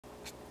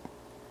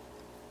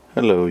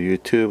Hello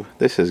YouTube,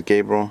 this is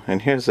Gabriel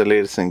and here's the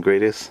latest and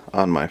greatest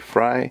on my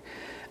fry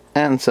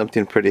and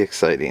something pretty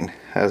exciting.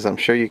 As I'm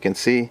sure you can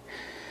see,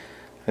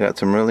 I got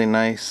some really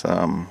nice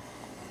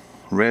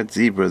red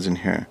zebras in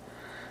here.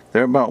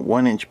 They're about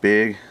 1 inch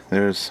big.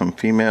 There's some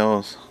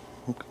females.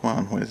 Oh, come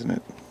on, why isn't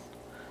it?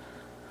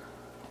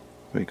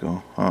 There we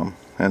go.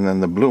 And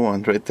then the blue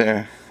ones right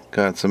there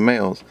got some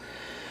males.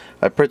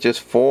 I purchased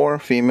 4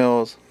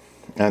 females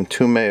and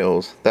 2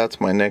 males.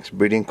 That's my next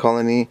breeding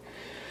colony.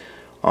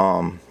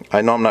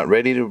 I know I'm not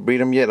ready to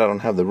breed them yet. I don't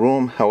have the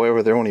room.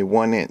 However, they're only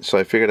 1 inch, so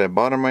I figured I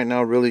bought them right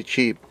now really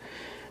cheap,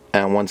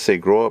 and once they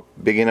grow up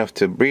big enough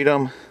to breed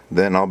them,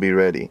 then I'll be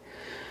ready.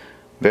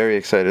 Very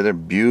excited. They're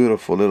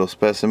beautiful little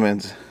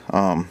specimens.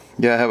 Yeah,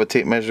 I have a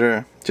tape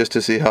measure just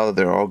to see how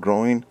they're all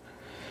growing.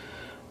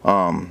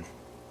 But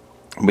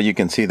you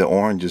can see the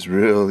orange is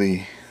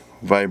really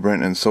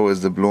vibrant, and so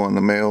is the blue on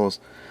the males.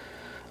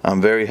 I'm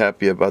very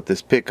happy about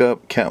this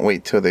pickup. Can't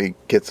wait till they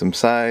get some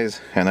size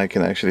and I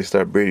can actually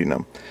start breeding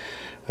them.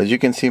 As you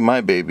can see,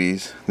 my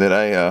babies that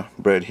I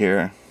bred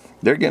here,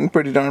 they're getting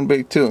pretty darn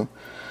big too.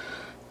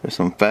 There's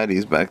some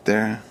fatties back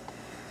there.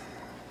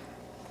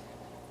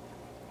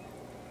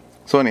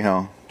 So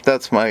anyhow,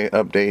 that's my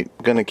update.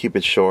 Gonna keep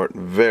it short.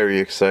 Very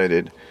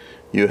excited.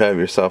 You have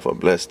yourself a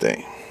blessed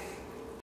day.